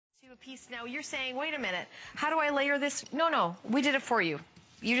you a piece. Now you're saying, wait a minute, how do I layer this? No, we did it for you.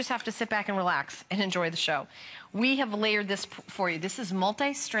 You just have to sit back and relax and enjoy the show. We have layered this for you. This is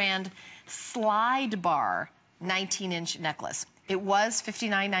multi-strand slide bar 19-inch necklace. It was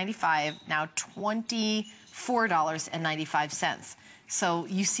 $59.95, now $24.95. So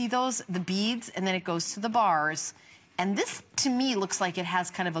you see those, the beads, and then it goes to the bars. And this, to me, looks like it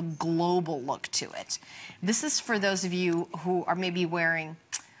has kind of a global look to it. This is for those of you who are maybe wearing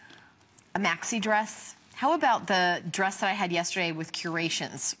a maxi dress. How about the dress that I had yesterday with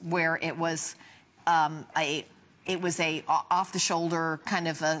Curations, where it was a off-the-shoulder kind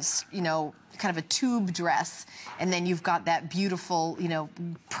of a, kind of a tube dress, and then you've got that beautiful,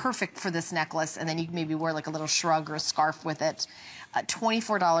 perfect for this necklace, and then you can maybe wear like a little shrug or a scarf with it.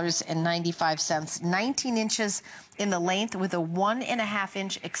 $24.95, 19 inches in the length with a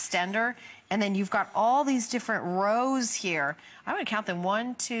 1.5-inch extender, and then you've got all these different rows here. I'm going to count them: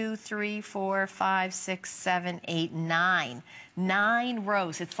 1, 2, 3, 4, 5, 6, 7, 8, 9. 9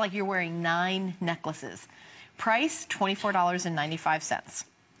 rows. It's like you're wearing 9 necklaces. Price, $24.95.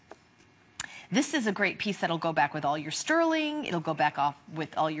 This is a great piece that'll go back with all your sterling. It'll go back off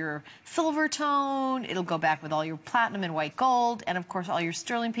with all your silver tone. It'll go back with all your platinum and white gold, and of course all your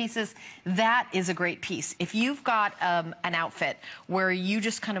sterling pieces. That is a great piece. If you've got an outfit where you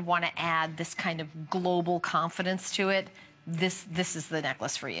just kind of want to add this kind of global confidence to it, this is the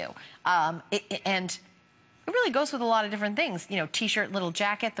necklace for you. And it really goes with a lot of different things. T-shirt, little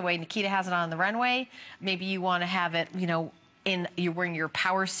jacket, the way Nikita has it on the runway. Maybe you want to have it, you're wearing your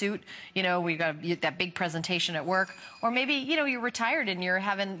power suit, we got that big presentation at work, or maybe, you're retired and you're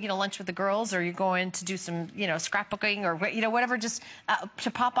having, lunch with the girls, or you're going to do some, scrapbooking, or, whatever, just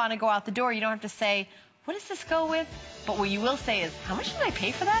to pop on and go out the door. You don't have to say, what does this go with? But what you will say is, how much did I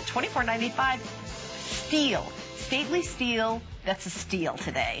pay for that? $24.95. Steal. Stately steel. That's a steal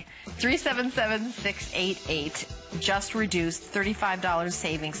today. 377-688. Just reduced. $35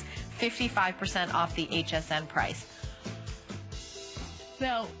 savings. 55% off the HSN price.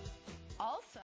 Now, also